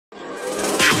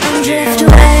drift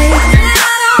away.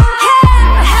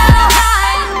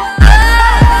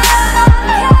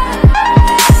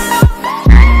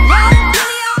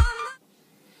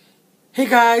 Hey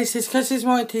guys, it's Chris's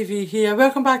Morton TV here.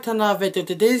 Welcome back to another video.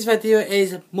 Today's video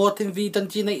is Morton v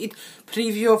Dundee United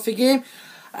preview of the game.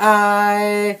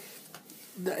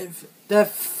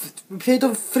 We played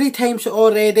them 3 times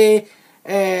already.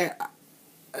 The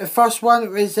first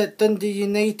one was at Dundee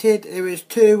United. It was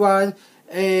 2-1.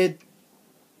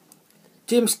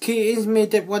 James Keating's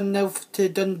made it 1-0 to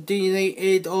Dundee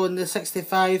United on the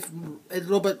 65.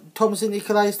 Robert Thompson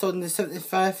equalised on the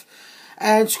 75th.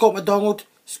 And Scott McDonald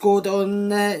scored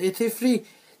on 83.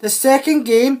 The second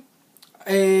game,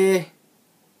 Dundee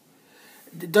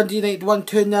United won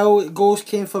 2-0. Goals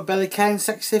came for Billy King,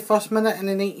 61st minute and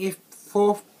the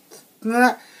 94th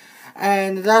minute.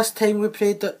 And the last time we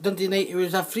played Dundee United, it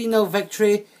was a 3-0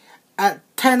 victory at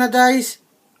Tannadice.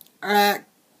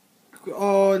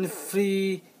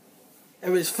 It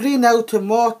was 3-0 to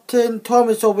Morton,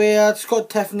 Thomas O'Ware, Scott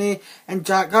Tiffany and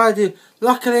Jack Gardew.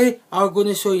 Luckily, I'm going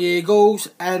to show you goals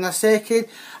in a second.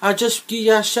 I'll just give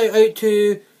you a shout out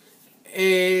to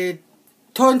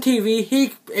Ton TV.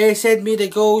 He sent me the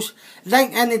goals.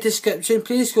 Link in the description.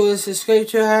 Please go and subscribe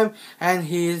to him. And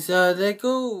here's the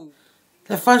goal.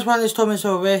 The first one is Thomas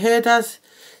O'Ware headers.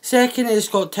 Second is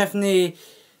Scott Tiffany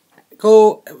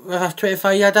goal with a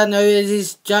 25 yarder. Now it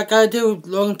is Jack Gardew,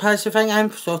 long pass. I think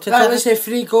I'm sorted. That was the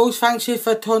 3 goals. Thanks you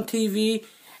for Ton TV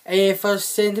for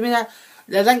sending me that.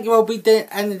 The link will be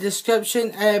in the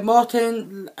description.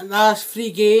 Morton last 3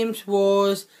 games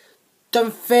was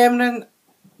Dunfermline,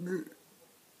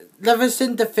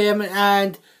 Livingston, Dunfermline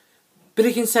and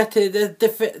Brecon City. The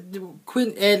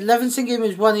Livingston game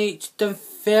was 1 each.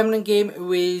 Dunfermline game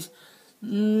was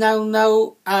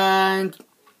 0-0 and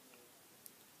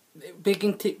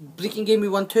Brecon game we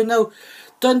won 2-0.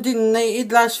 Dundee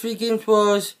United last 3 games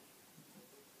was,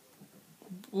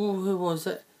 who was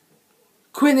it?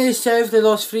 Queen South, they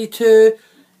lost 3-2.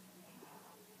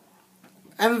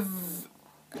 And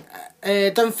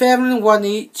Dunfermline 1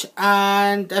 each,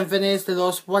 and Inverness they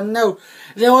lost 1-0.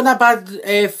 They're on a bad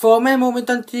form at the moment,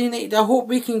 Dundee United. I hope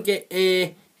we can get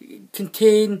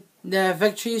contain the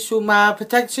victory. So my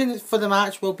prediction for the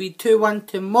match will be 2-1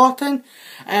 to Morton,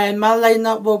 and my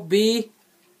lineup will be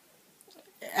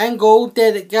in goal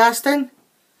Derek Gaston,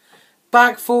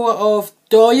 back 4 of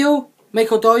Doyle,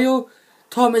 Michael Doyle,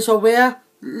 Thomas O'Ware,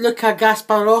 Luca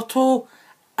Gasparotto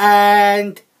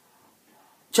and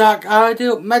Jack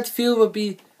Gardew. Midfield will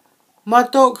be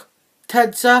Murdoch,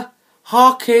 Tidza,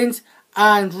 Harkins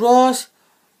and Ross.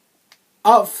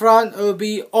 Up front it will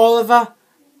be Oliver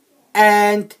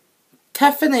and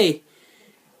Tiffany.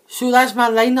 So that's my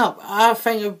lineup. I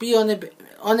think it will be on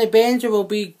the bench. It will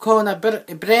be Connor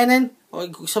Brennan,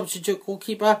 or substitute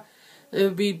goalkeeper. It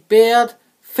will be Baird,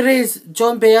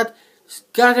 John Baird,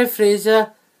 Gary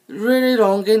Fraser, Rooney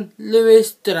Longan,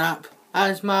 Lewis Drapp.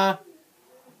 That's my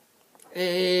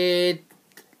the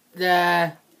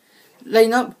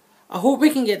lineup. I hope we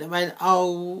can get the win.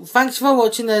 Thanks for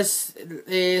watching this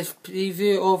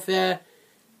preview of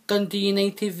Dundee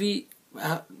United v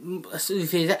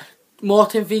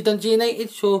Morton v Dundee United.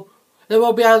 So there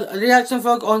will be a reaction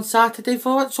vlog on Saturday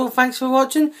for it. So thanks for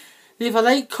watching. Leave a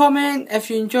like, comment if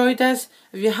you enjoyed this.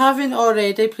 If you haven't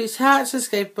already, please hit the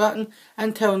subscribe button.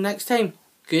 Until next time,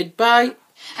 goodbye.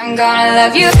 I'm gonna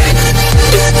love you.